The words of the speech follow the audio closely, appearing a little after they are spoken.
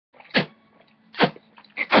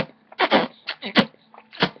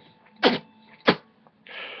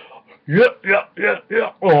Yeah, yeah, yeah,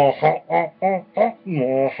 yeah.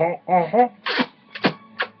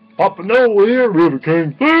 Papa Noah here, River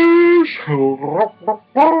King Fish.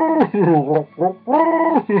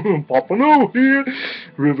 Papa Noah here,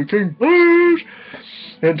 River King Fish.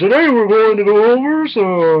 And today we're going to go over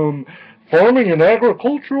some farming and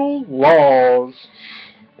agricultural laws.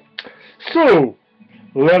 So,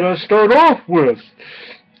 let us start off with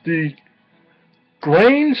the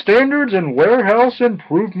Grain Standards and Warehouse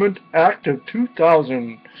Improvement Act of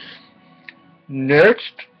 2000.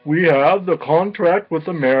 Next, we have the Contract with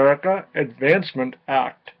America Advancement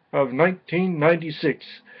Act of 1996,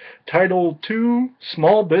 Title II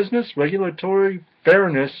Small Business Regulatory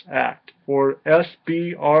Fairness Act, or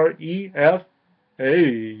SBREFA.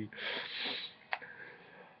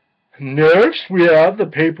 Next, we have the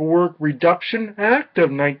Paperwork Reduction Act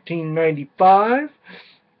of 1995,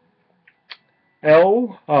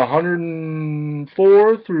 L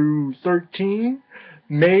 104 through 13,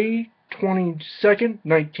 May 22nd,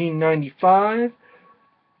 1995,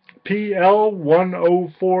 PL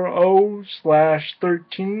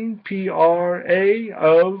 1040/13, PRA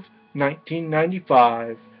of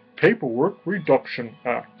 1995, Paperwork Reduction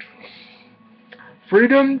Act.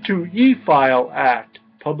 Freedom to E-File Act,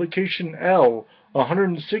 Publication L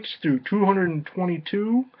 106 through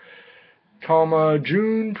 222,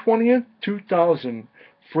 June 20th, 2000,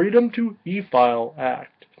 Freedom to E-File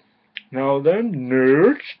Act. Now then,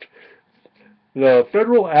 next, the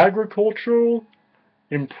Federal Agricultural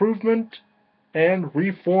Improvement and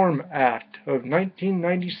Reform Act of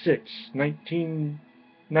 1996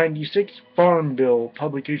 Farm Bill,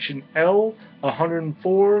 Publication L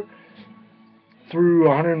 104 through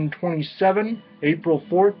 127, April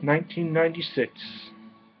 4th, 1996.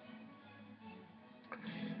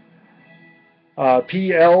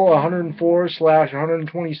 PL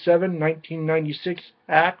 104/127, 1996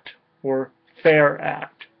 Act, or FAIR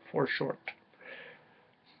Act for short.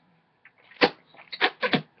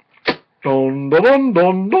 Dun dun dun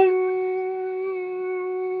dun dun!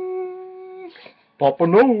 Papa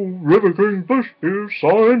No, River King Fish is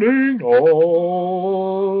signing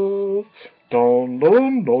off. Dun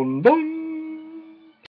dun dun dun!